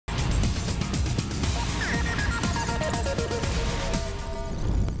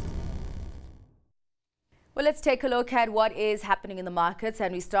Well, let's take a look at what is happening in the markets,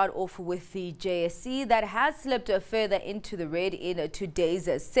 and we start off with the JSE that has slipped further into the red in today's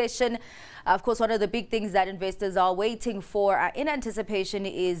session. Of course, one of the big things that investors are waiting for in anticipation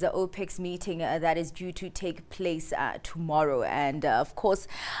is OPEC's meeting that is due to take place tomorrow. And of course,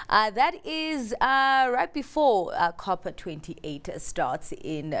 that is right before COP28 starts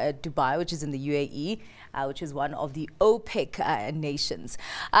in Dubai, which is in the UAE, which is one of the OPEC nations.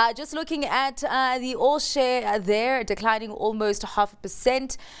 Just looking at the oil share there, declining almost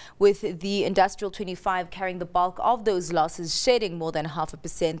 0.5%, with the industrial 25 carrying the bulk of those losses, shedding more than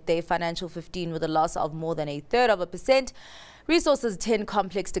 0.5%. Their financial 15 with a loss of more than 1/3%. Resources 10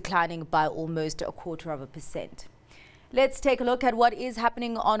 complex declining by almost 1/4%. Let's take a look at what is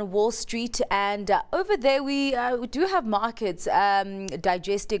happening on Wall Street, and over there we do have markets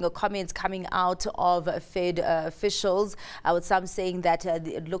digesting comments coming out of Fed officials, with some saying that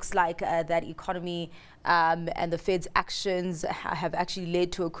it looks like that economy and the Fed's actions have actually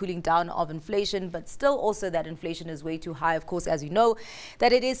led to a cooling down of inflation, but still also that inflation is way too high. Of course, as you know,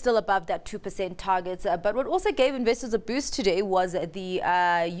 that it is still above that 2% target. But what also gave investors a boost today was the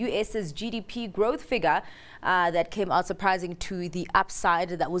US's GDP growth figure that came out surprising to the upside.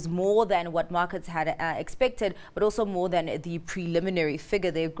 That was more than what markets had expected, but also more than the preliminary figure.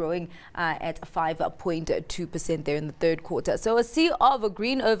 They're growing at 5.2% there in the third quarter. So a sea of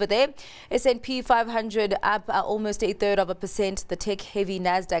green over there. S&P 500 up almost 1/3%. The tech-heavy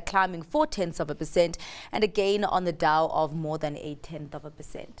Nasdaq climbing 0.4%, and a gain on the Dow of more than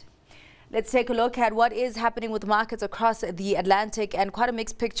 0.1%. Let's take a look at what is happening with markets across the Atlantic, and quite a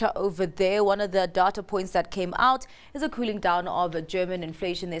mixed picture over there. One of the data points that came out is a cooling down of German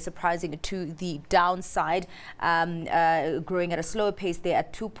inflation. They're surprising to the downside, growing at a slower pace there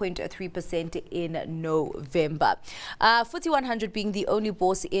at 2.3% in November. FTSE 100 being the only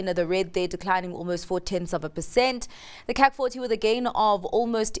bourse in the red there, declining almost 0.4%. The CAC 40 with a gain of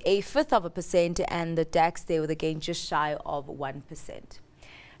almost 1/5%, and the DAX there with a gain just shy of 1%.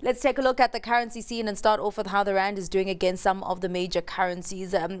 Let's take a look at the currency scene and start off with how the rand is doing against some of the major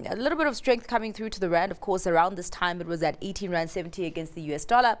currencies. A little bit of strength coming through to the rand. Of course, around this time it was at 18.70 rand against the US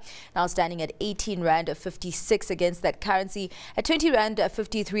dollar. Now standing at 18.56 rand against that currency, at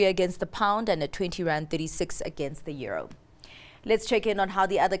 20.53 rand against the pound, and at 20.36 rand against the euro. Let's check in on how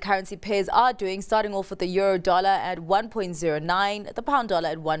the other currency pairs are doing, starting off with the euro dollar at 1.09, the pound dollar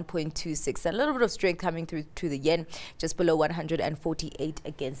at 1.26, and a little bit of strength coming through to the yen, just below 148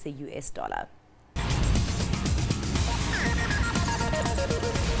 against the US dollar.